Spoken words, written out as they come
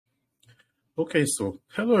Okay, so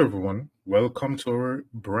hello everyone. Welcome to our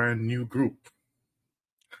brand new group.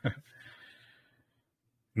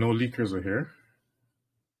 No leakers are here,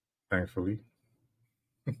 thankfully.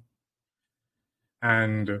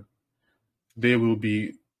 And they will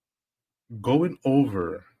be going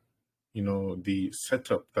over, the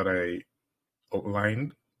setup that I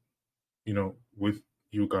outlined, with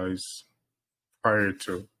you guys prior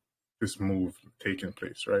to this move taking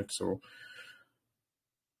place, right? So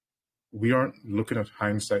we aren't looking at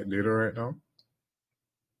hindsight data right now.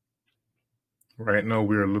 Right now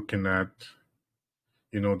we are looking at,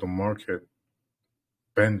 the market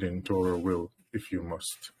bending to our will, if you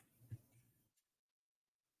must,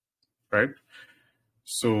 right?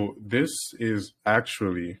 So this is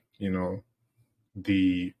actually,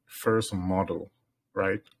 the first model,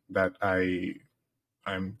 right, that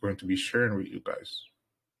I'm going to be sharing with you guys.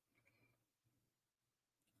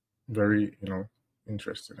 Very,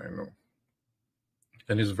 interesting, I know.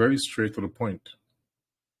 And it's very straight to the point.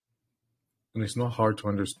 And it's not hard to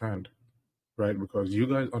understand, right? Because you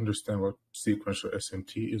guys understand what sequential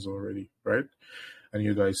SMT is already, right? And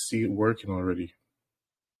you guys see it working already,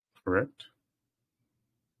 correct?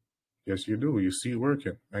 Yes, you do. You see it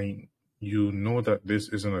working. And you know that this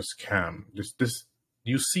isn't a scam. This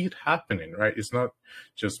you see it happening, right? It's not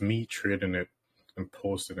just me trading it and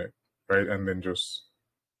posting it, right? And then just,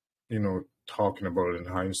 talking about it in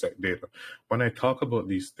hindsight data. When I talk about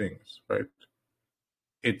these things, right,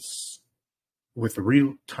 it's with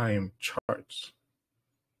real time charts.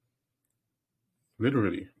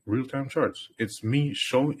 Literally, real time charts. It's me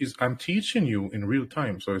showing is I'm teaching you in real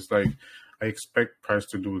time. So it's like I expect price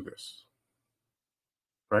to do this,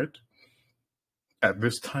 right? At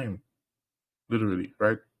this time, literally,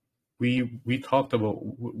 right? We talked about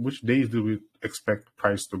which days do we expect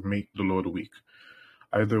price to make the low of the week,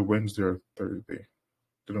 either Wednesday or Thursday,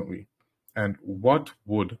 didn't we? And what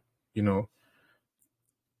would,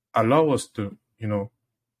 allow us to,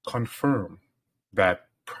 confirm that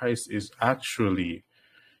price is actually,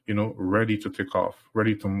 ready to take off,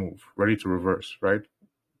 ready to move, ready to reverse, right?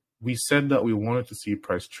 We said that we wanted to see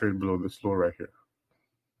price trade below this low right here.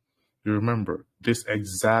 You remember this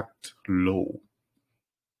exact low,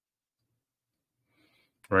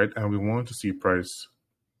 right? And we wanted to see price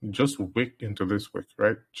just wick into this wick,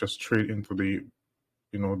 right? Just trade into the,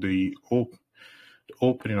 the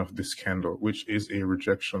opening of this candle, which is a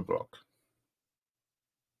rejection block.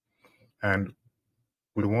 And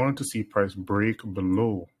we wanted to see price break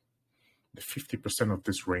below the 50% of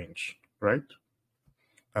this range, right?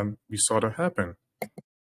 And we saw that happen.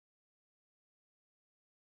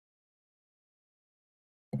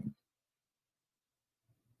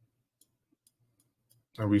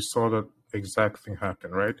 And we saw that exact thing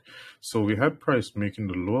happen, right? So we had price making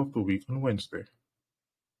the low of the week on Wednesday.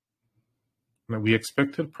 Now we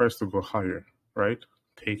expected price to go higher, right?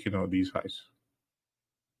 Taking out these highs.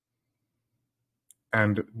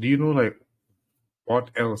 And do you know like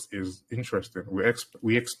what else is interesting?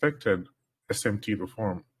 We expected SMT to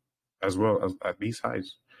form as well as at these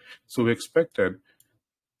highs. So we expected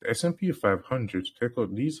the S&P 500 to take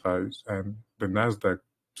out these highs and the Nasdaq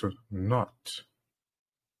to not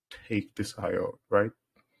take this high out, right?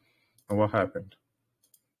 And what happened?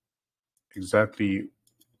 Exactly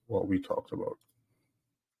what we talked about.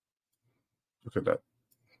 Look at that.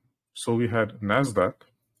 So we had Nasdaq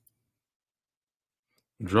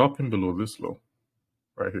dropping below this low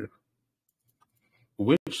right here,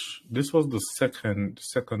 which this was the second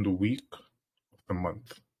week of the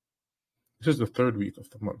month. This is the third week of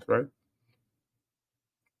the month, right?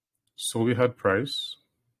 So we had price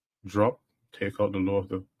drop, take out the low of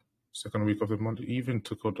the second week of the month, even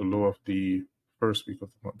took out the low of the first week of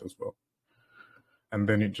the month as well. And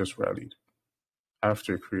then it just rallied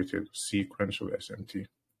after it created sequential SMT.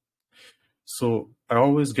 So I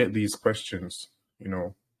always get these questions,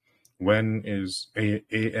 when is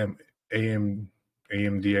AMDX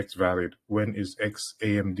valid? When is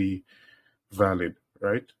XAMD valid,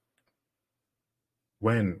 right?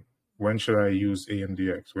 When should I use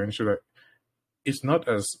AMDX? When should I? It's not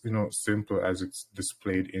as, simple as it's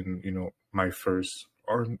displayed in, my first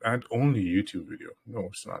and only YouTube video. No,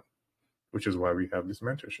 it's not. Which is why we have this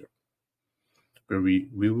mentorship, where we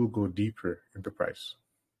will go deeper into price,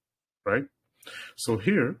 right? So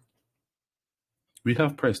here we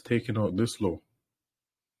have price taking out this low,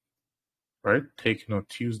 right? Taking out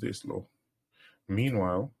Tuesday's low.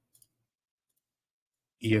 Meanwhile,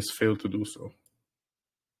 he has failed to do so.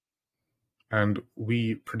 And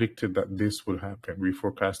we predicted that this would happen. We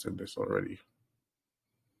forecasted this already.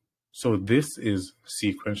 So this is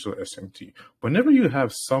sequential SMT. Whenever you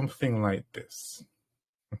have something like this,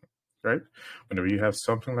 right? Whenever you have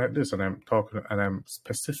something like this, and I'm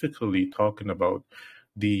specifically talking about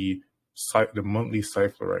the monthly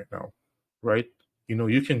cycle right now, right?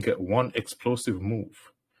 You can get one explosive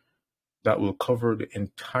move that will cover the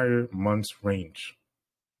entire month's range.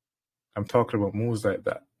 I'm talking about moves like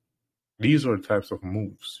that. These are the types of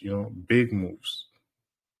moves, big moves,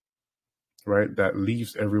 right? That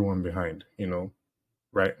leaves everyone behind,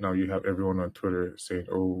 Right now, you have everyone on Twitter saying,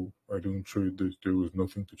 "Oh, I don't trade this. There was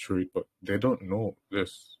nothing to trade," but they don't know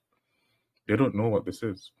this. They don't know what this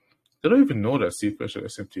is. They don't even know that sequential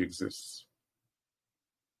SMT exists.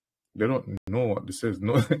 They don't know what this is.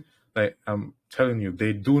 No, like I'm telling you,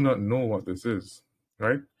 they do not know what this is,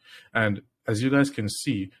 right? And as you guys can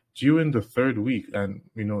see, during the third week, and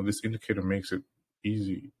this indicator makes it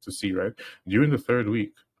easy to see, right? During the third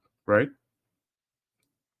week, right?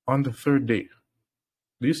 On the third day,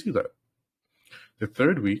 do you see that? The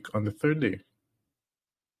third week, on the third day,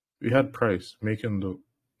 we had price making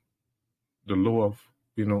the low of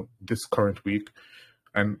this current week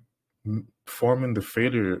and forming the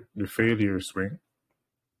failure swing,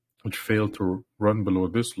 which failed to run below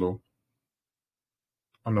this low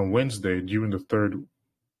on a Wednesday during the third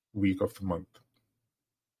week of the month.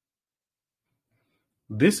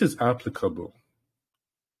 This is applicable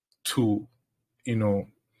to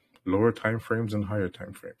lower time frames and higher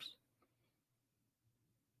time frames.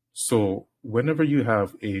 So whenever you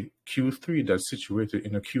have a Q3 that's situated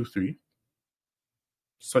in a Q3,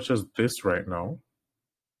 such as this right now,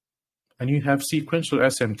 and you have sequential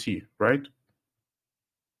SMT, right?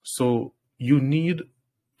 So you need,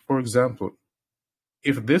 for example,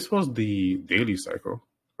 if this was the daily cycle,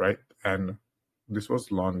 right? And this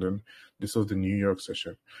was London, this was the New York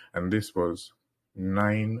session, and this was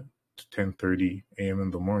 9 to 10:30 a.m.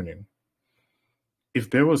 in the morning. If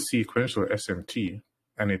there was sequential SMT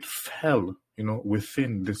and it fell,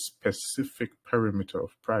 within this specific perimeter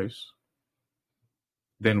of price,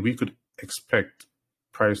 then we could expect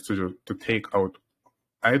price to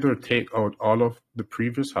either take out all of the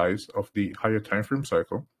previous highs of the higher time frame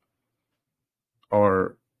cycle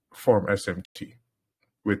or form SMT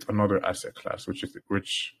with another asset class, which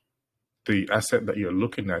the asset that you're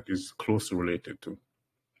looking at is closely related to.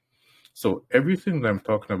 So everything that I'm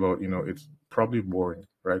talking about, it's probably boring,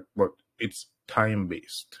 right? But it's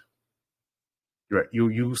time-based, right?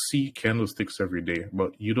 You see candlesticks every day,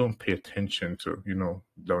 but you don't pay attention to,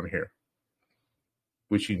 down here,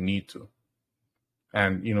 which you need to.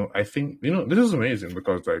 And, I think, this is amazing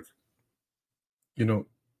because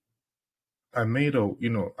I made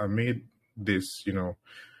this,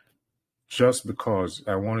 just because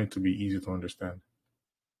I want it to be easy to understand.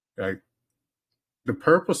 Like, the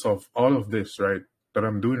purpose of all of this, right, that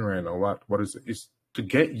I'm doing right now, what is it? Is to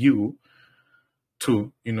get you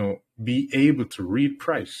to, be able to read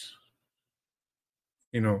price,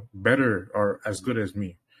 better or as good as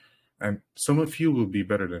me. And some of you will be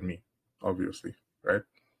better than me, obviously, right?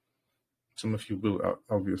 Some of you will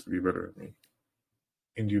obviously be better than me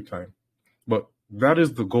in due time. But that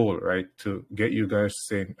is the goal, right? To get you guys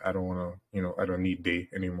saying, I don't want to, I don't need Daye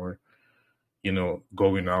anymore.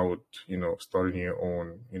 Going out, starting your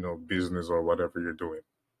own, business or whatever you're doing,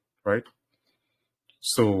 right?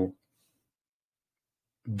 So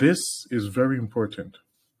this is very important,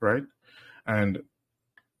 right? And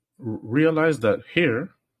realize that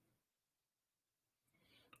here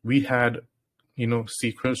we had,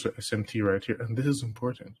 sequential SMT right here. And this is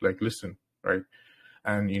important. Like, listen, right?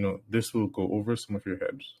 And, this will go over some of your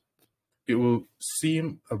heads. It will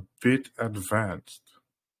seem a bit advanced,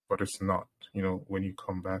 but it's not. When you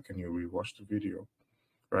come back and you rewatch the video,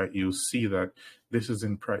 right, you'll see that this is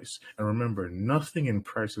in price. And remember, nothing in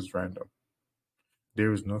price is random.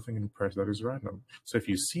 There is nothing in price that is random. So if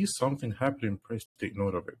you see something happen in price, take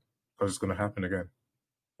note of it, because it's going to happen again.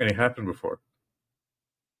 And it happened before,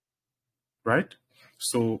 right?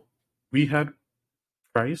 So we had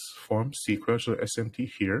price form sequential SMT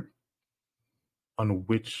here on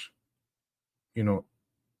which,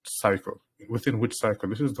 cycle. Within which cycle?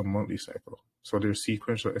 This is the monthly cycle. So there's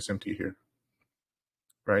sequential SMT here,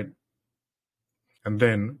 right? And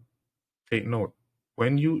then take note,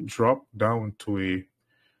 when you drop down to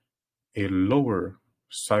a lower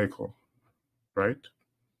cycle, right?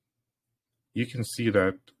 You can see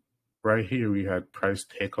that right here we had price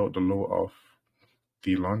take out the low of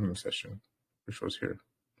the London session, which was here,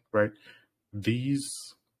 right?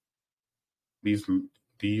 This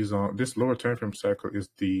lower time frame cycle is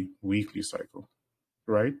the weekly cycle,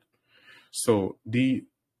 right? So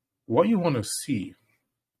what you want to see,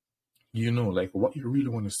 like what you really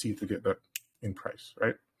want to see to get that in price,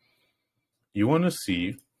 right? You want to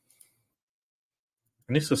see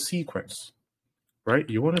And it's a sequence, right?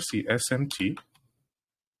 You want to see SMT.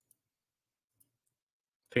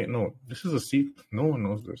 Take note. This is a sequence. No one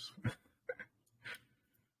knows this.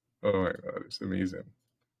 Oh my God, it's amazing.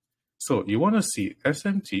 So you want to see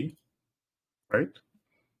SMT, right?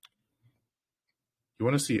 You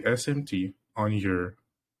want to see SMT on your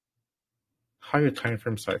higher time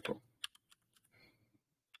frame cycle,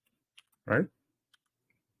 right?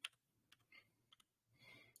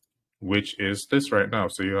 Which is this right now.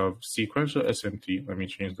 So you have sequential SMT. Let me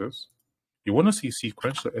change this. You want to see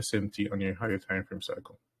sequential SMT on your higher time frame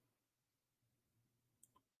cycle,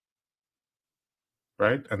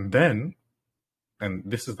 right? And then, and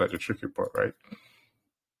this is like the tricky part, right?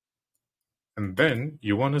 And then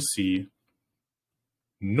you want to see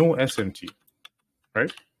no SMT,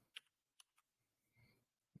 right?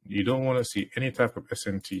 You don't want to see any type of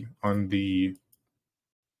SMT on the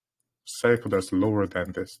cycle that's lower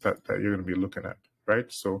than this that you're going to be looking at, right?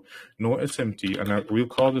 So no SMT, and we'll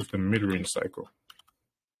call this the mid-range cycle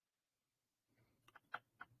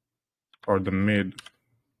or the mid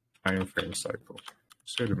time frame cycle.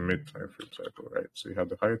 Say the mid time frame cycle, right? So you have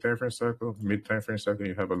the higher time frame cycle, mid time frame cycle,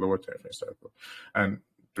 you have a lower time frame cycle. And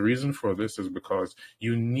the reason for this is because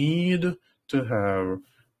you need to have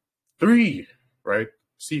 3, right?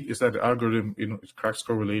 See, it's that the algorithm, it cracks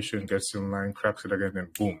correlation, gets in line, cracks it again,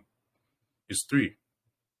 and boom. It's 3,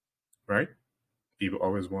 right? People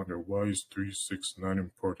always wonder, why is 3, 6, 9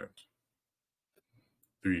 important?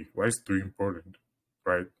 3, why is 3 important,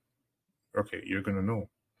 right? Okay, you're gonna know.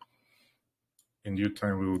 In due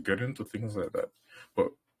time, we will get into things like that. But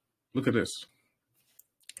look at this.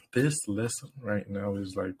 This lesson right now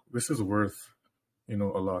is like, this is worth, a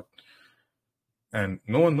lot. And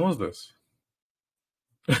no one knows this.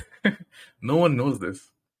 No one knows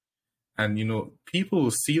this. And, people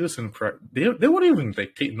will see this in practice. They won't even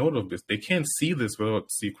like take note of this. They can't see this without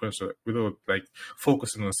like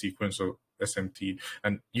focusing on sequential SMT.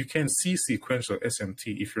 And you can't see sequential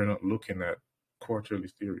SMT if you're not looking at quarterly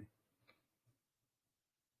theory.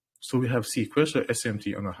 So we have sequential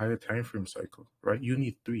SMT on a higher time frame cycle, right? You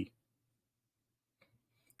need 3,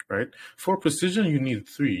 right? For precision, you need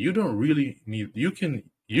 3. You don't really need. You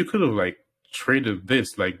could have like traded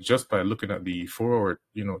this like just by looking at the forward,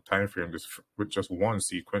 time frame, just with just one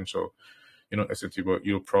sequential, SMT. But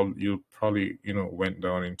you probably went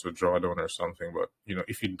down into drawdown or something. But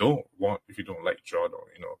if you don't like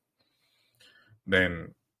drawdown,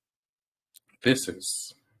 then this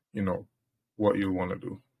is what you want to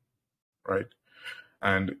do. Right?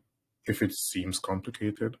 And if it seems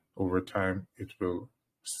complicated over time, it will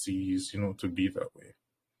cease, to be that way.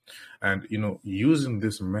 And, using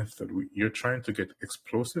this method, you're trying to get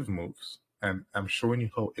explosive moves. And I'm showing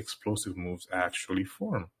you how explosive moves actually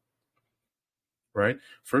form. Right?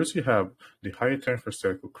 First, you have the higher time for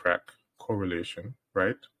cycle crack correlation,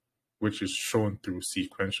 right? Which is shown through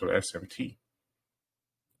sequential SMT.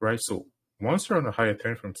 Right? So once you're on a higher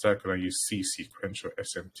time frame cycle and you see sequential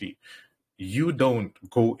SMT, you don't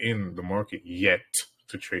go in the market yet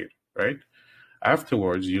to trade, right?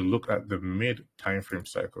 Afterwards, you look at the mid time frame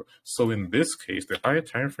cycle. So in this case, the higher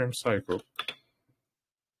time frame cycle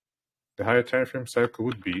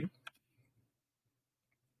would be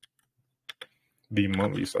the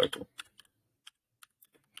monthly cycle,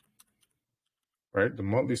 right? The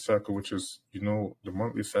monthly cycle, which is, the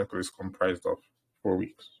monthly cycle is comprised of 4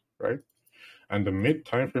 weeks, right? And the mid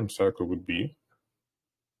time frame cycle would be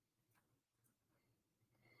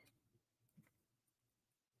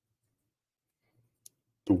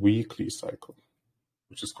the weekly cycle,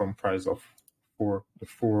 which is comprised of the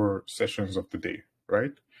 4 sessions of the day,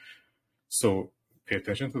 right? So pay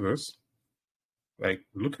attention to this. Like,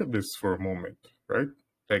 look at this for a moment, right?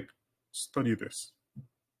 Like, study this.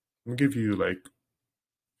 I'll give you like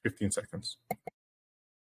 15 seconds.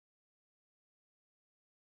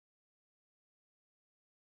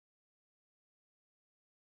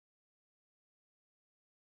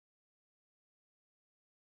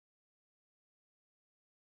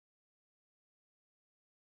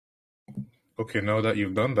 Okay, now that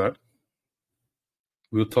you've done that,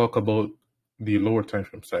 we'll talk about the lower time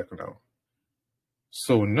frame cycle now.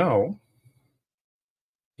 So now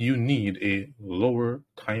you need a lower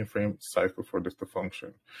time frame cycle for this to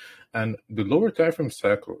function. And the lower time frame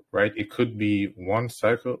cycle, right? It could be 1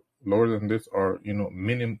 cycle lower than this, or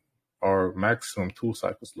minimum or maximum 2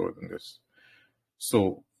 cycles lower than this.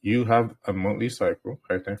 So you have a monthly cycle,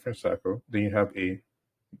 high time frame cycle, then you have a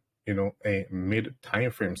mid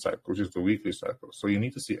time frame cycle, which is the weekly cycle. So you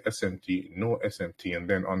need to see SMT, no SMT, and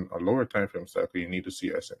then on a lower time frame cycle, you need to see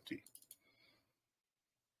SMT.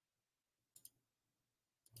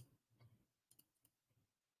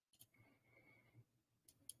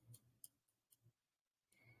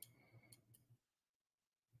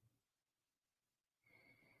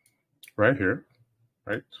 right here,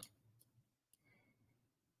 right?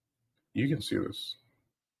 You can see this,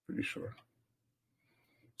 pretty sure.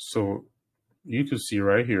 So you can see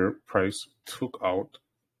right here, price took out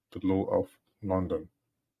the low of London,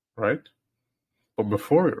 right? But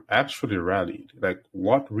before it actually rallied, like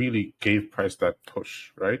what really gave price that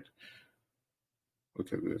push, right?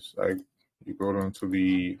 Look at this. You go down to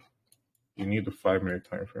you need the 5-minute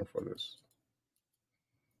time frame for this,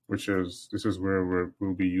 which is this is where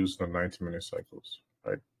we'll be using the 90-minute cycles,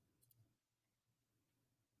 right?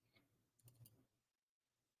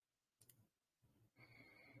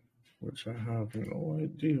 Which I have no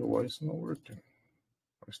idea why it's not working.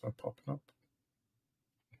 Why it's not popping up.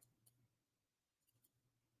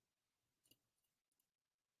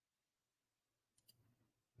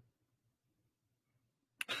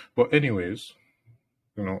 But anyways,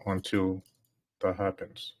 until that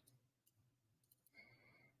happens.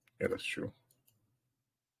 Yeah, that's true.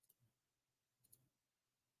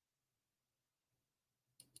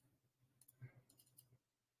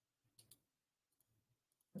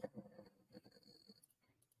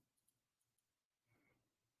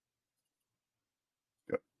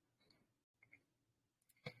 Yeah,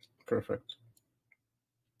 perfect.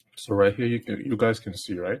 So right here, you guys can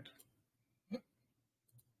see, right?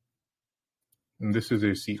 And this is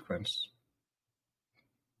a sequence.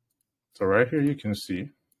 So right here, you can see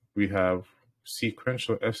we have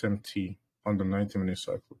sequential SMT on the 90-minute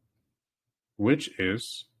cycle, which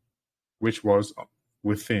was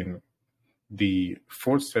within the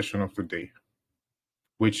fourth session of the day,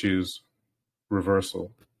 which is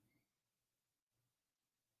reversal.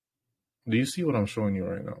 Do you see what I'm showing you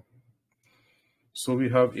right now? So we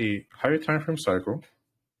have a higher time frame cycle,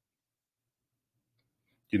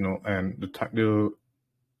 and the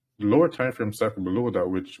lower time frame cycle below that,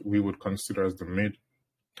 which we would consider as the mid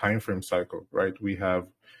time frame cycle, right? We have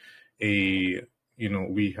we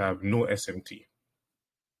have no SMT.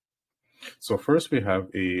 So first we have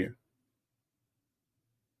a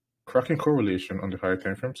cracking correlation on the higher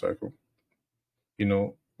time frame cycle,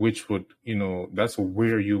 which would, that's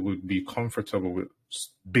where you would be comfortable with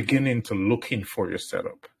beginning to looking for your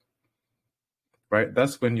setup, right?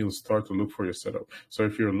 That's when you'll start to look for your setup. So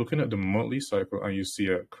if you're looking at the monthly cycle and you see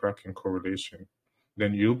a cracking correlation,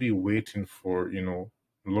 then you'll be waiting for,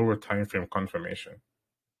 lower time frame confirmation,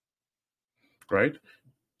 right?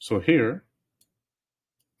 So here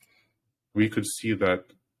we could see that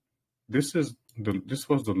this was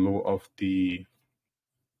the low of the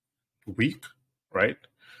week, right?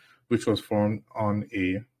 Which was formed on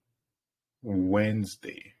a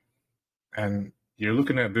Wednesday. And you're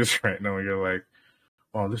looking at this right now, you're like,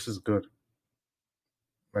 oh, this is good.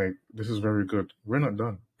 Like, this is very good. We're not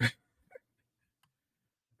done.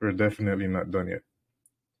 We're definitely not done yet,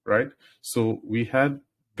 right? So we had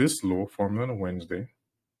this low formed on a Wednesday,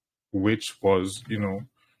 which was,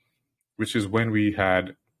 which is when we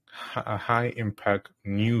had a high impact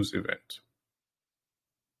news event.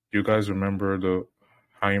 You guys remember the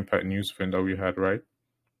high impact news event that we had, right?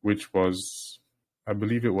 Which was, I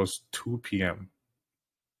believe it was 2 p.m.,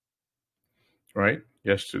 right?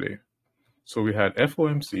 Yesterday. So we had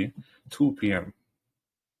FOMC 2 p.m.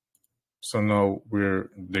 So now we're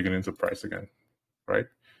digging into price again, right?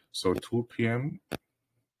 So 2 p.m.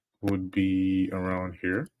 would be around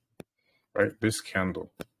here, right? This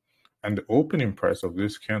candle. And the opening price of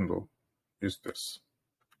this candle is this.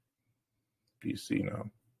 PC now.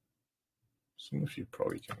 Some of you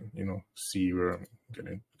probably can, see where I'm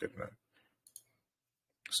getting at.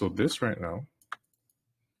 So this right now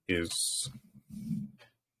is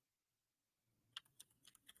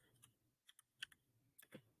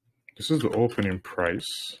the opening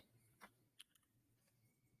price.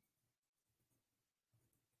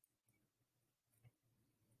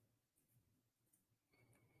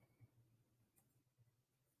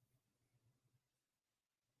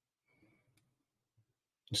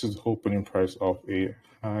 This is the opening price of a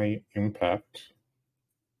high impact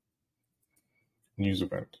news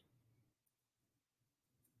event.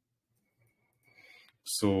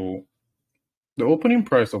 So the opening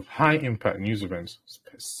price of high impact news events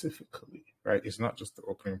specifically, right? It's not just the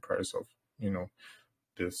opening price of,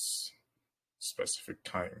 this specific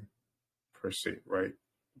time per se, right?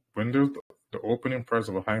 When there's the opening price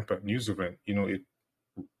of a high impact news event,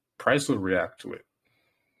 price will react to it,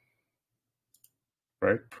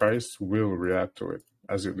 right? Price will react to it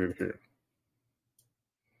as it did here,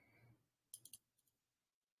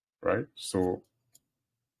 right? So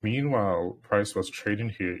meanwhile, price was trading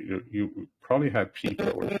here. You probably had people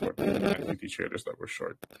that were short, equity traders that were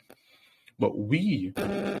short, but we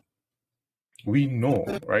know,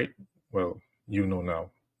 right? Well, you know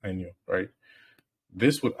now. I knew, right?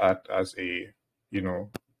 This would act as a, you know,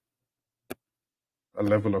 a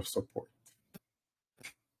level of support.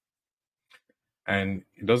 And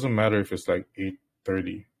it doesn't matter if it's like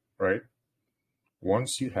 830, right?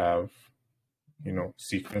 Once you have, you know,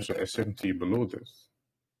 sequential SMT below this,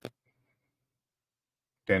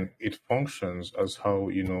 then it functions as how,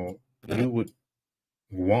 you know, you would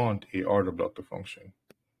want a order block to function.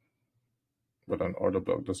 But an order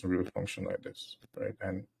block doesn't really function like this, right?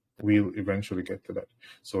 And we'll eventually get to that.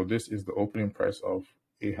 So this is the opening price of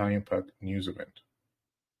a high impact news event.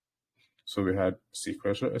 So we had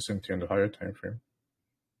sequential SMT on the higher time frame.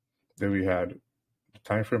 Then we had the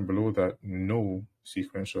time frame below that, no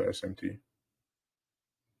sequential SMT.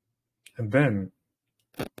 And then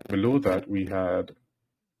below that, we had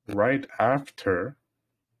right after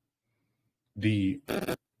the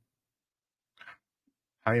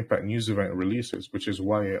high impact news event releases, which is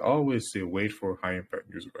why I always say wait for high impact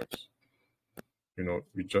news events. You know,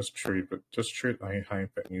 we just trade high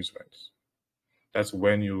impact news events. That's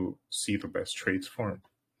when you see the best trades form.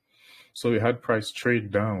 So we had price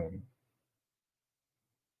trade down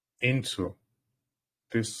into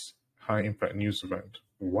this high impact news event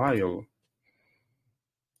while,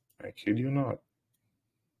 I kid you not,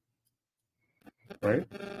 right?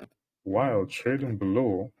 While trading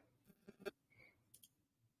below,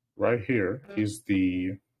 right here is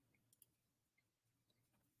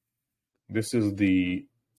this is the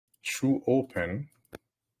true open,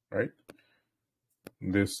 right?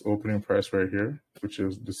 This opening price right here, which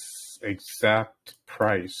is this exact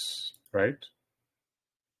price, right?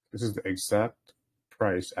 This is the exact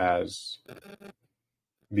price as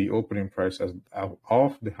the opening price as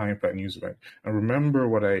of the high impact news event. And remember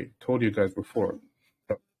what I told you guys before.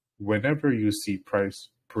 Whenever you see price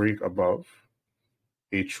break above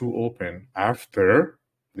a true open after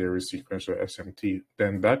there is sequential SMT,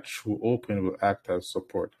 then that true open will act as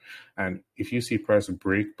support. And if you see price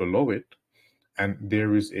break below it, and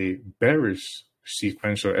there is a bearish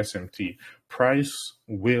sequential SMT, price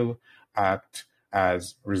will act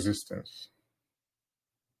as resistance,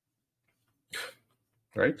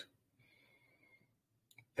 right?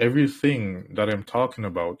 Everything that I'm talking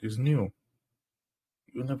about is new.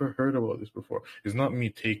 You never heard about this before. It's not me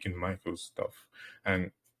taking Michael's stuff.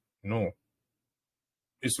 And no,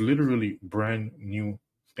 it's literally brand new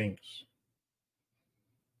things.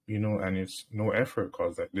 You know, and it's no effort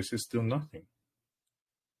caused that. This is still nothing.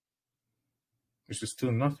 This is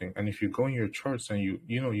still nothing. And if you go in your charts and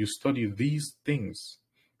you study these things,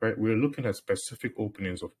 right? We're looking at specific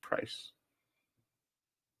openings of price.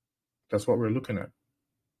 That's what we're looking at.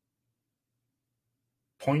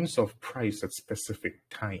 Points of price at specific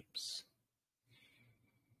times.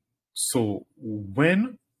 So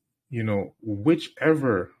when,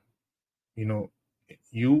 whichever, and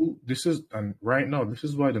right now, this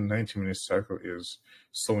is why the 90-minute cycle is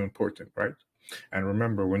so important, right? And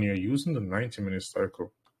remember, when you're using the 90-minute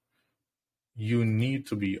cycle, you need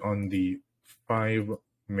to be on the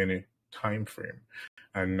 5-minute time frame.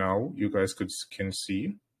 And now you guys can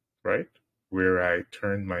see, right, where I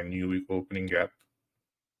turned my new week opening gap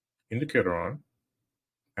indicator on,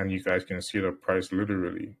 and you guys can see the price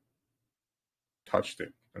literally touched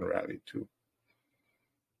it and rallied too,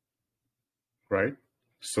 right?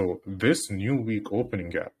 So this new week opening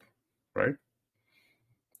gap, right,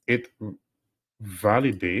 it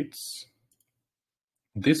validates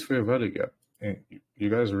this fair value gap. And you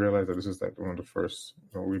guys realize that this is like one of the first,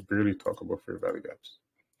 we barely talk about fair value gaps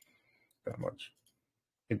that much.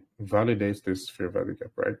 It validates this fair value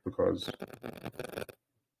gap, right? Because,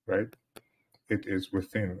 right, it is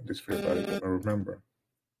within this fair value gap. And remember,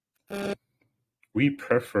 we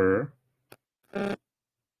prefer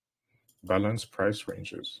balanced price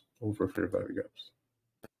ranges over fair value gaps.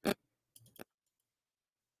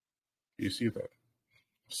 You see that?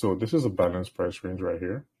 So this is a balanced price range right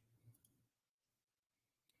here.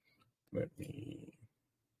 Let me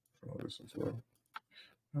draw this as well.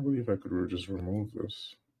 I believe I could just remove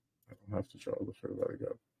this. I don't have to draw the fair value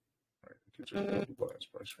gap. Right, I could just draw the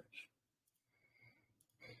balanced price range.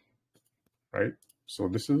 Right? So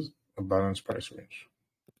this is a balanced price range.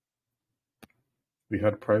 We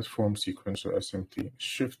had price form sequential SMT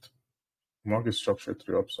shift market structure to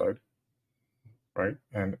the upside, right?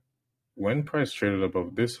 And when price traded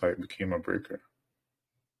above this height, it became a breaker.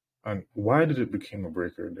 And why did it become a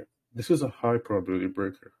breaker? This is a high probability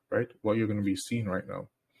breaker, right? What you're going to be seeing right now.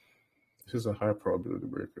 This is a high probability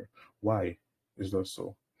breaker. Why is that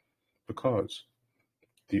so? Because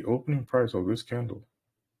the opening price of this candle,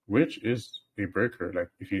 which is a breaker,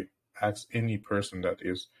 like if you ask any person that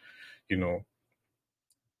is,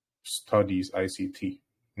 studies ICT,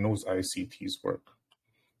 knows ICT's work.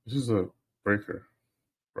 This is a breaker,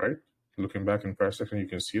 right? Looking back in price action, you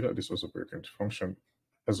can see that this was a breaker. It functioned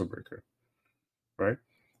as a breaker, right?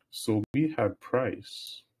 So we had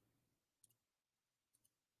price,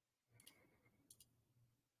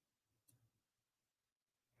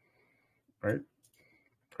 right?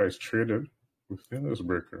 Price traded within this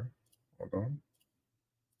breaker. Hold on.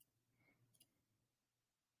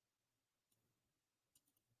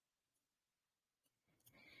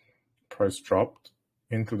 Price dropped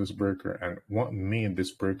into this breaker, and what made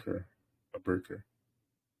this breaker a breaker?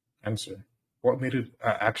 Answer. What made it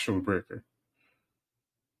an actual breaker?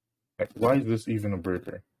 Like, why is this even a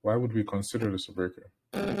breaker? Why would we consider this a breaker?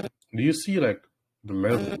 Do you see like the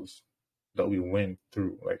levels that we went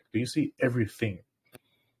through? Like, do you see everything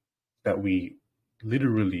that we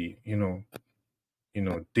literally,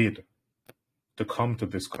 did to come to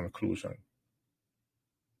this conclusion?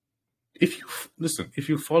 If you listen, if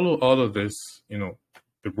you follow all of this,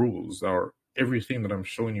 the rules or everything that I'm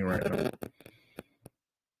showing you right now,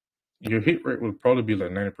 your hit rate will probably be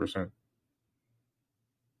like 90%.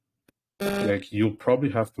 Like, you'll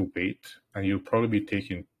probably have to wait, and you'll probably be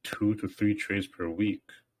taking 2 to 3 trades per week.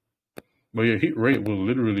 But your hit rate will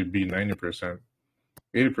literally be 90%,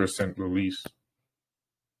 80% release.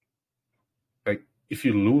 Like, if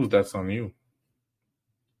you lose, that's on you,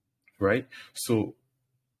 right? So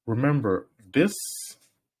remember, this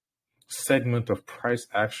segment of price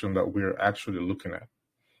action that we're actually looking at,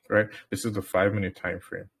 right? This is the 5-minute time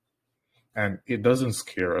frame. And it doesn't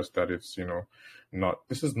scare us that it's,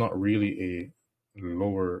 this is not really a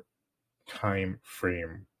lower time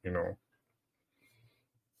frame,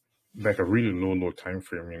 like a really low time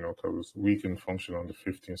frame, because we can function on the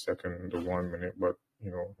 15-second, the 1 minute, but,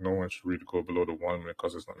 no one should really go below the 1 minute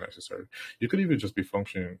because it's not necessary. You could even just be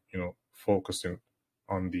functioning, focusing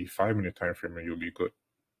on the 5-minute time frame, and you'll be good.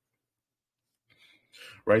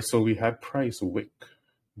 Right? So we had price wick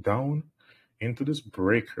down into this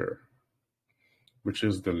breaker, which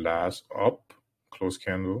is the last up close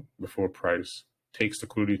candle before price takes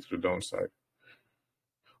liquidity to the downside.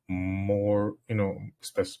 More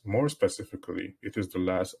specifically, it is the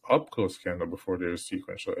last up close candle before there is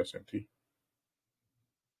sequential SMT,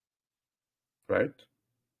 right?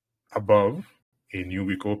 Above a new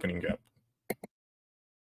week opening gap.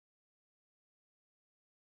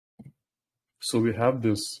 So we have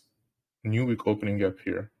this new week opening gap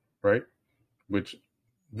here, right? Which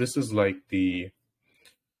this is like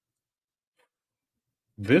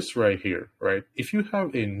this right here, right? If you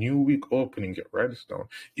have a new week opening gap, write this down.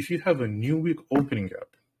 If you have a new week opening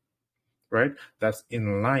gap, right, that's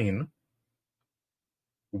in line,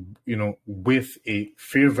 with a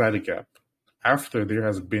fair value gap after there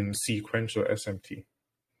has been sequential SMT,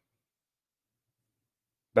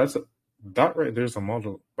 that right there's a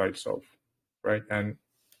model by itself, right? And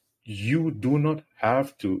you do not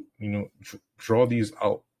have to, draw these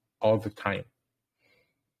out all the time,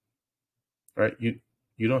 right?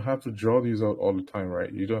 You don't have to draw these out all the time,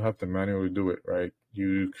 right? You don't have to manually do it, right?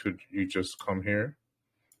 You just come here,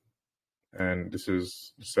 and this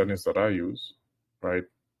is the settings that I use, right?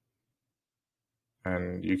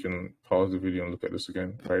 And you can pause the video and look at this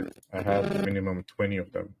again, right? I have minimum 20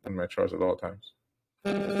 of them in my charts at all times.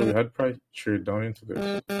 So we had price trade down into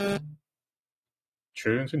this,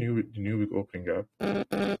 trade into the new week opening gap,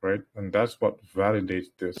 right? And that's what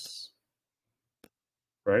validates this,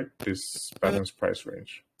 right? This balanced price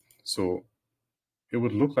range. So it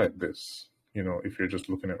would look like this, if you're just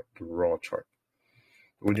looking at the raw chart.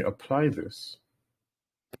 When you apply this,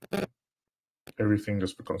 everything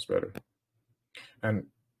just becomes better. And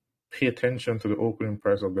pay attention to the opening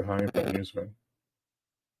price of the high impact newsman.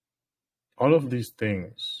 All of these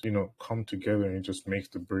things, come together, and it just makes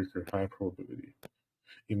the breaker high probability.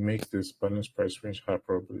 It makes this balanced price range high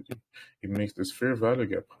probability. It makes this fair value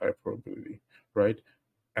gap high probability, right?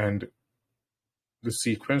 And the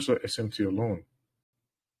sequential SMT alone,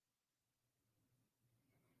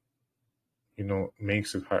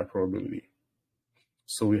 makes it high probability.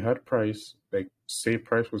 So we had price, like say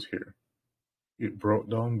price was here. It broke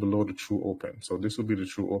down below the true open. So this will be the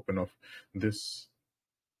true open of this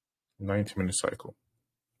 90-minute cycle,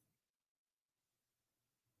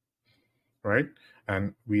 right?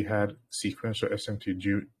 And we had sequential SMT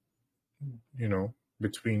due,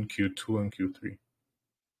 between Q2 and Q3.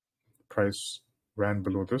 Price ran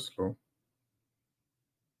below this low.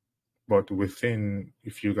 But within,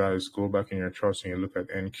 if you guys go back in your charts and you look at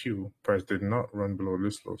NQ, price did not run below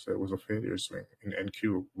this low. So it was a failure swing in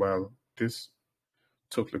NQ while this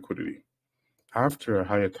took liquidity. After a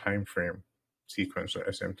higher time frame, sequential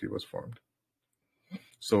SMT was formed.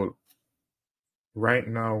 So right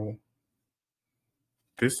now,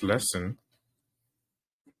 this lesson,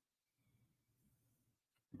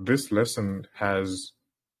 has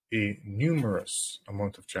a numerous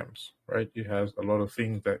amount of gems, right? It has a lot of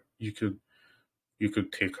things that you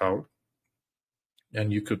could take out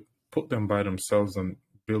and you could put them by themselves and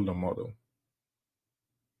build a model.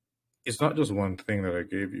 It's not just one thing that I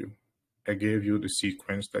gave you. I gave you the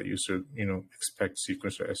sequence that you should, expect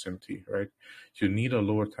sequential SMT, right? You need a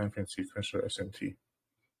lower time frame sequential SMT,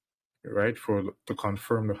 right, to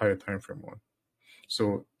confirm the higher time frame one.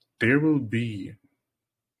 So there will be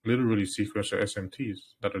literally sequential SMTs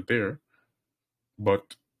that are there,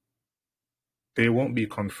 but they won't be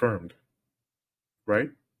confirmed,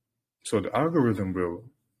 right? So the algorithm will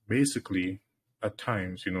basically at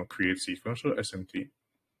times, create sequential SMT,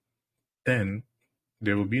 then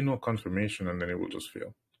there will be no confirmation and then it will just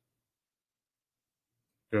fail.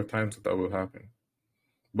 There are times that will happen.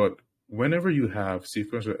 But whenever you have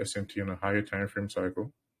sequential SMT on a higher time frame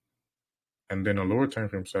cycle and then a lower time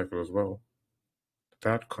frame cycle as well,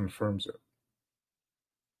 that confirms it.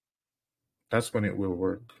 That's when it will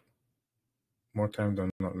work. More times than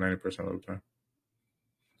not, 90% of the time.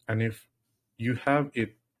 And if you have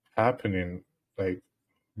it happening like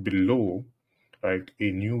below like a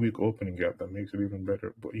new week opening gap, that makes it even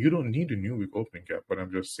better. But you don't need a new week opening gap, but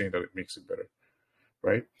I'm just saying that it makes it better,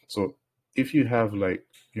 right? So if you have like,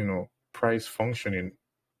 price functioning,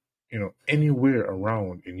 anywhere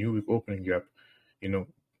around a new week opening gap,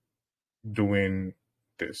 doing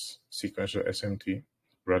this sequential SMT,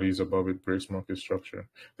 rallies above it, breaks market structure,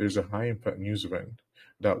 there's a high impact news event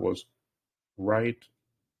that was right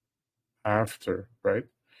after, right,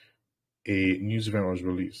 a news event was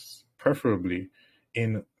released, preferably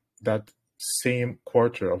in that same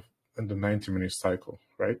quarter of the 90-minute cycle,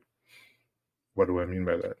 right? What do I mean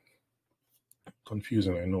by that?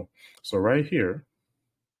 Confusing, I know. So right here,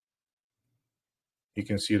 you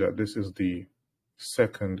can see that this is the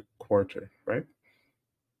second quarter, right,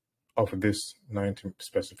 of this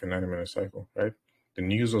specific 90-minute cycle, right? The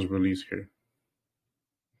news was released here.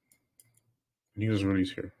 News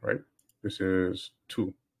release here, right? This is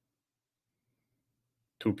 2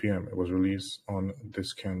 p.m. It was released on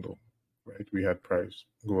this candle, right? We had price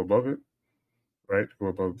go above it, right? Go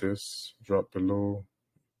above this, drop below,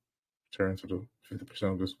 turn to the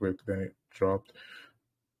 50% of this wick, then it dropped.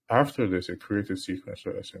 After this, it created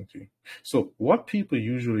sequential SMT. So what people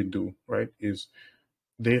usually do, right, is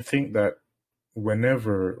they think that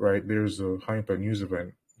whenever, right, there's a high impact news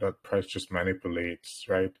event, that price just manipulates,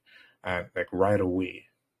 right? And like right away.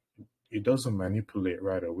 It doesn't manipulate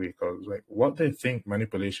right away, because like what they think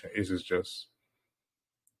manipulation is just,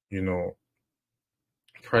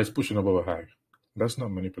 price pushing above a high. That's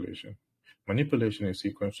not manipulation. Manipulation is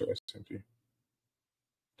sequential SMT.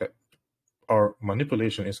 That our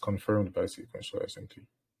manipulation is confirmed by sequential SMT.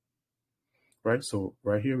 Right? So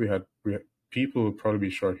right here we had people would probably be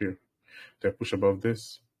short here. They push above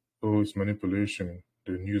this. Oh, it's manipulation.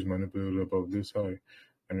 The news manipulated above this high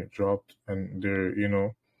and it dropped, and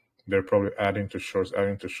they're probably adding to shorts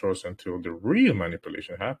until the real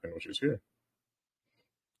manipulation happened, which is here.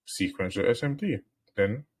 Sequential SMT.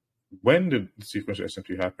 Then when did the sequential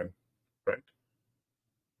SMT happen? Right.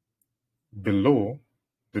 Below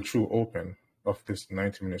the true open of this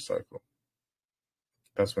 90-minute cycle.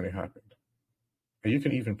 That's when it happened. And you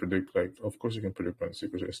can even predict, like, of course you can predict when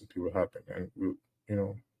sequential SMT will happen. And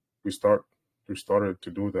we started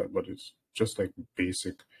to do that, but it's just like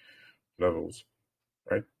basic levels,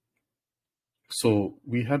 right? So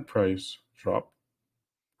we had price drop,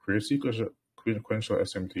 create sequential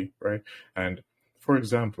SMT, right? And for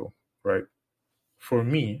example, right, for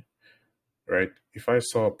me, right, if I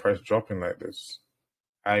saw price dropping like this,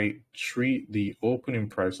 I treat the opening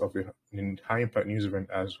price of the high impact news event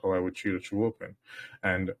as how I would treat a true open.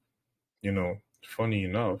 And, funny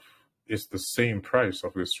enough, it's the same price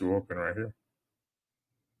of this true open right here.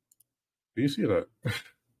 Do you see that?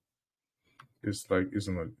 It's like,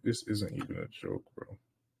 this isn't even a joke, bro.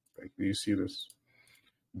 Like, do you see this?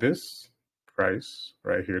 This price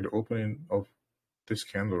right here, the opening of this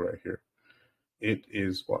candle right here, it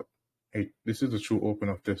is what? This is the true open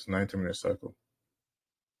of this 90-minute cycle.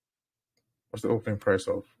 What's the opening price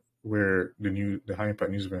of where the high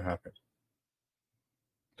impact news event happened?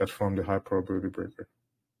 That formed the high probability breaker.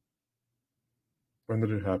 When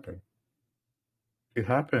did it happen? It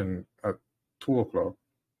happened at 2 o'clock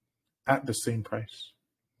at the same price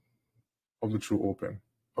of the true open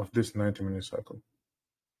of this 90-minute cycle,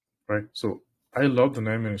 right? So I love the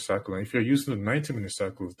 9-minute cycle. And if you're using the 90-minute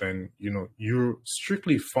cycles, then, you're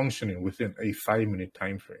strictly functioning within a 5-minute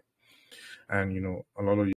time frame. And, a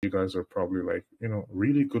lot of you guys are probably like,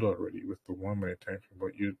 really good already with the 1 minute time frame,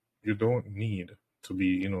 but you don't need to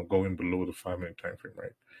be, going below the 5 minute time frame,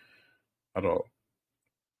 right? At all.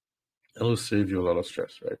 It'll save you a lot of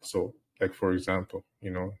stress, right? So, like, for example,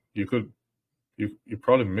 you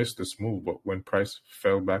probably missed this move, but when price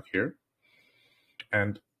fell back here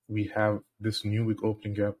and we have this new week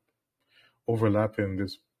opening gap overlapping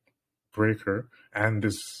this breaker and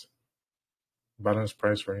this balanced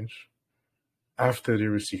price range after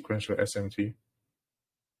the sequential SMT,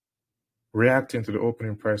 reacting to the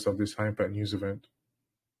opening price of this high impact news event,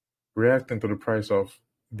 reacting to the price of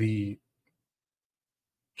the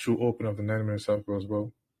true open of the 9-minute cycle as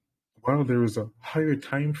well, while there is a higher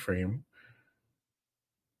time frame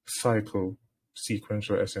cycle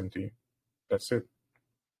sequential SMT. That's it.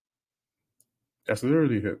 That's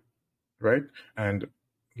literally it, right? And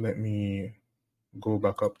let me go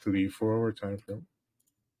back up to the 4-hour time frame.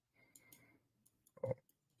 Oh,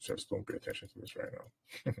 just don't pay attention to this right now.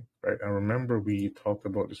 Right? And remember, we talked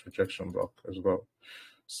about this rejection block as well.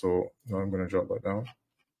 So now I'm going to drop that down.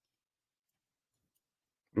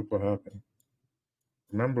 Look what happened.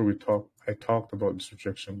 Remember, I talked about this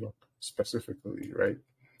rejection block specifically, right?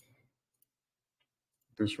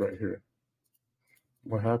 This right here.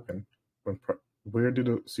 What happened? Where did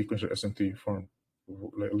the sequential SMT form?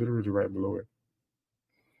 Like literally right below it.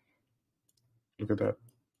 Look at that.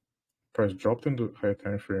 Price dropped in the higher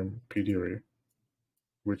time frame PD array,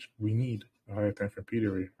 which we need a higher time frame PD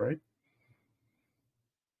array, right?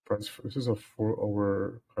 This is a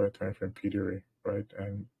 4-hour higher time frame PD array, right?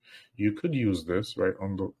 And you could use this right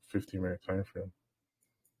on the 50-minute time frame,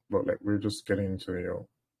 but like we're just getting into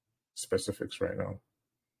specifics right now.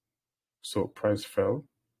 So price fell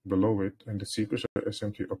below it, and the sequential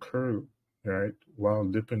SMT occurred right while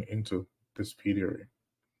dipping into this PD array.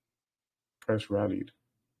 Price rallied,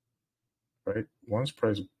 right? Once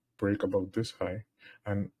price break above this high,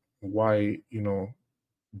 and why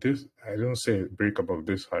this, I don't say break above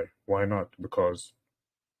this high. Why not? Because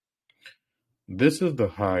this is the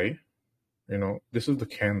high, this is the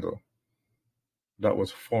candle that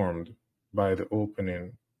was formed by the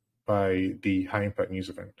opening by the high impact news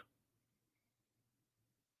event.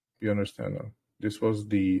 You understand now? This was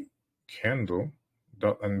the candle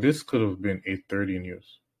and this could have been 8:30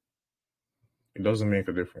 news. It doesn't make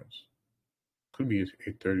a difference. Could be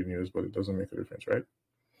 8:30 news, but it doesn't make a difference, right?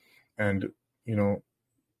 And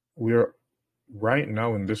we're right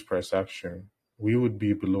now in this price action, we would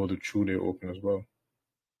be below the true day open as well.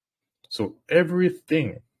 So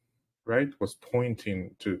everything, right, was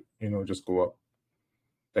pointing to, just go up.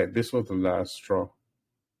 Like this was the last straw.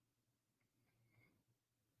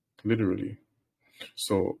 Literally.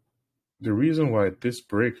 So the reason why this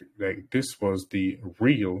break, like this was the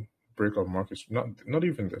real break of markets, not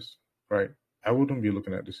even this, right? I wouldn't be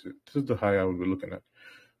looking at this. This is the high I would be looking at.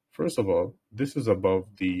 First of all, this is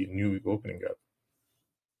above the new week opening gap,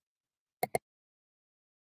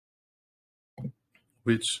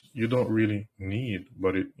 which you don't really need,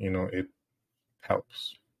 but it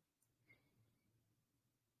helps.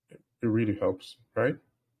 It really helps, right?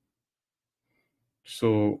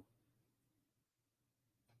 So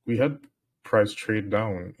we had price trade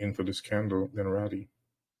down into this candle, then rally.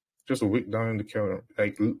 Just a wick down in the candle.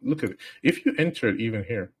 Like, look at it. If you entered even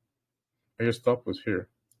here, and your stop was here,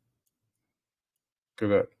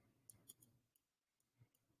 look at that.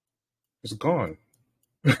 It's gone.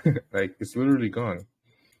 Like, it's literally gone.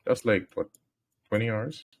 That's like, what, 20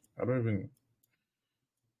 hours? I don't even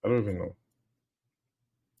know.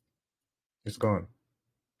 It's gone.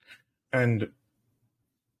 And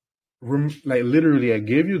like literally, I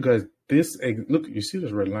gave you guys this. Look, you see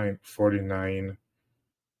this red line,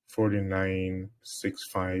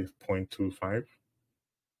 49.65.25.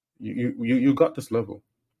 You got this level,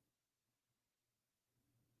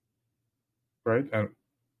 right? And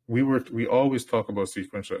we always talk about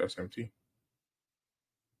sequential SMT.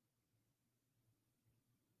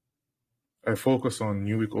 I focus on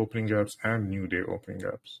new week opening gaps and new day opening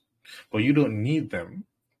gaps, but you don't need them,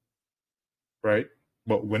 right?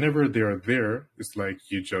 But whenever they are there, it's like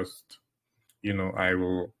you just, I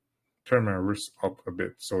will turn my risk up a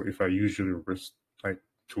bit. So if I usually risk like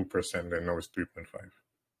 2%, then now it's 3.5.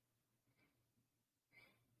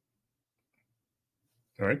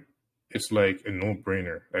 Right? It's like a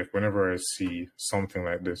no-brainer. Like whenever I see something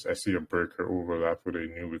like this, I see a breaker overlap with a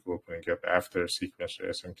new week opening gap after sequential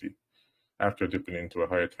SMT, after dipping into a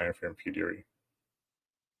higher time frame PDRE.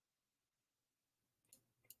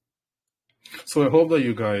 So I hope that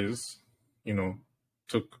you guys,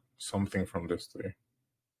 took something from this today.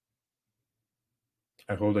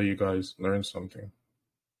 I hope that you guys learned something.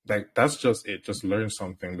 Like that's just it. Just learn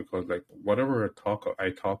something, because like whatever I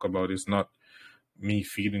talk about is not me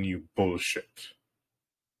feeding you bullshit.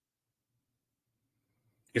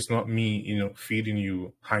 It's not me, feeding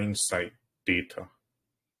you hindsight data.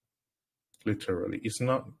 Literally, it's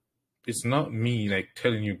not me like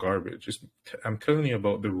telling you garbage. I'm telling you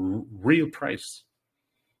about the real price.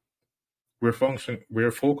 We're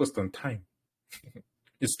focused on time.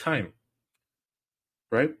 It's time,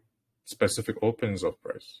 right? Specific opens of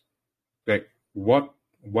price. Like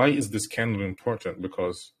why is this candle important?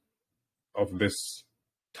 Because of this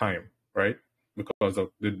time, right? Because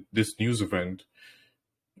of this news event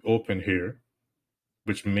open here,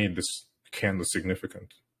 which made this candle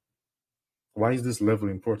significant. Why is this level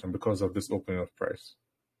important? Because of this opening of price,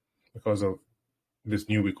 because of this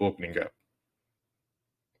new week opening gap.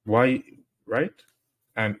 Why, right?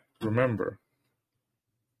 And remember,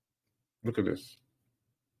 look at this.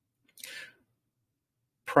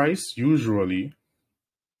 Price usually,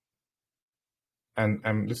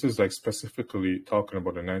 and this is like specifically talking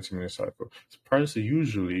about the 90-minute cycle. Price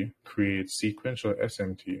usually creates sequential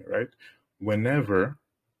SMT, right? Whenever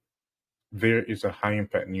there is a high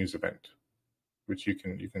impact news event, which you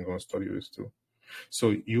can go and study this too.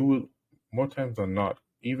 So you will, more times than not,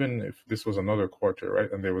 even if this was another quarter,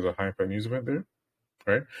 right, and there was a high impact news event there,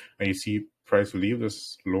 right, and you see price leave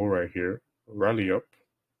this low right here, rally up,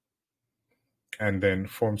 and then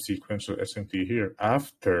form sequential SMT here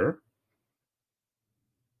after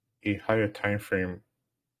a higher time frame,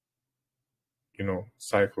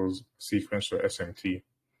 cycles sequential SMT,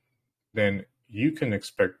 then you can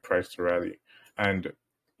expect price to rally. And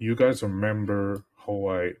you guys remember how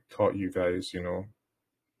I taught you guys,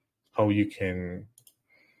 how you can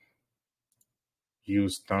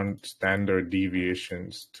use standard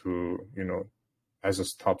deviations to, as a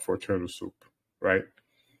stop for turtle soup, right?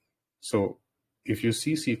 So if you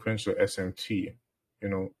see sequential SMT,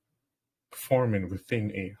 forming within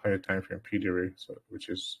a higher time frame PD array, so which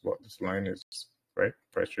is what this line is, right?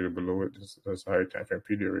 Price traded below it is higher time frame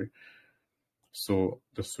PD array. So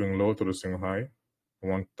the swing low to the swing high,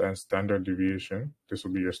 one standard deviation, this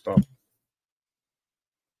will be your stop.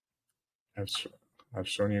 I've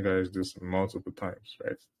shown you guys this multiple times,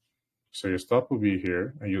 right? So your stop will be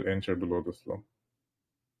here, and you enter below this low,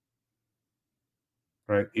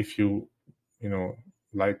 right? If you,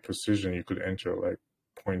 like precision, you could enter like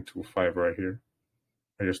 0.25 right here,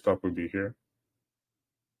 and your stop would be here.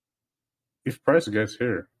 If price gets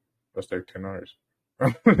here, that's like 10 hours.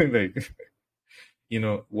 Like,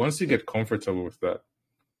 once you get comfortable with that,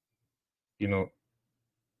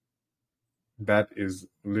 that is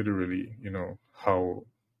literally, how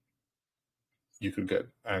you could get.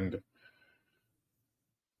 And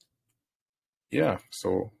yeah,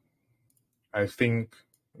 so I think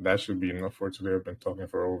that should be enough for today. I've been talking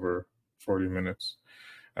for over 40 minutes.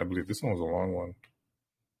 I believe this one was a long one,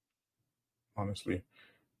 honestly.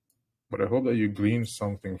 But I hope that you glean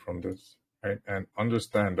something from this, right? And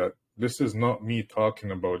understand that this is not me talking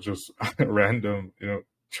about just random,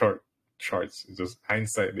 charts. It's just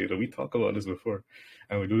hindsight data. We talk about this before,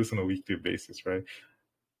 and we do this on a weekly basis, right?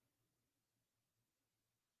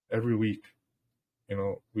 Every week,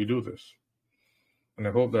 we do this. And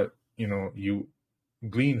I hope that, you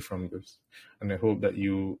glean from this. And I hope that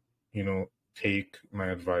you, take my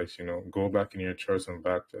advice, go back in your charts and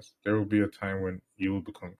back test. There will be a time when you will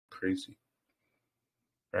become crazy,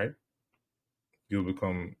 right? You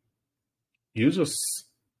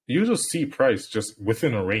just see price just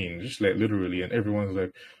within a range, like literally, and everyone's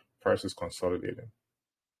like, price is consolidating.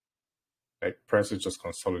 Like price is just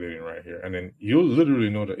consolidating right here. And then you'll literally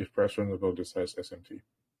know that if price runs above this high SMT,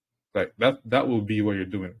 like that will be what you're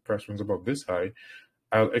doing. Price runs above this high,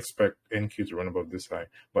 I'll expect NQ to run above this high,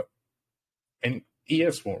 but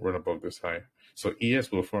ES won't run above this high. So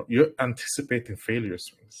ES will form. You're anticipating failure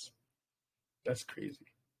swings. That's crazy,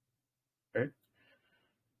 right?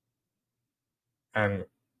 And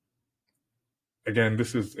again,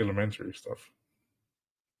 this is elementary stuff.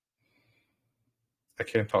 I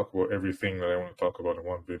can't talk about everything that I want to talk about in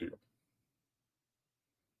one video.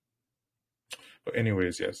 But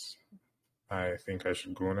anyways, yes, I think I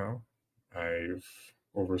should go now. I've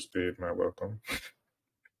overstayed my welcome.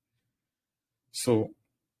 So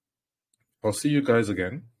I'll see you guys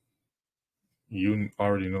again. You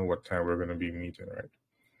already know what time we're going to be meeting, right?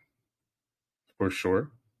 For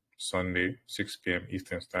sure, Sunday, 6 p.m.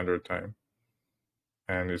 Eastern Standard Time.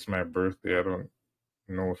 And it's my birthday. I don't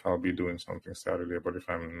know if I'll be doing something Saturday, but if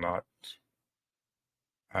I'm not,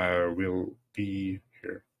 I will be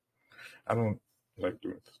here. I don't like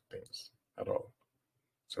doing things at all.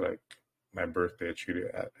 So like my birthday,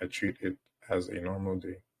 I treat it as a normal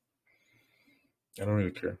day. I don't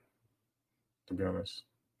really care, to be honest.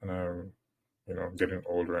 And I'm, getting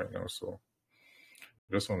old right now, so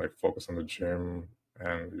I just want to like focus on the gym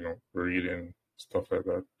and reading stuff like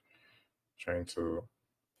that. Trying to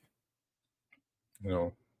you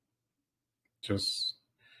know just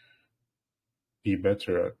be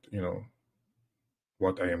better at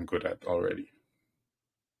what I am good at already.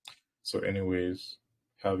 So, anyways,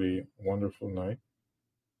 have a wonderful night,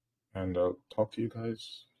 and I'll talk to you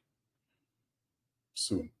guys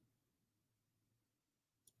soon.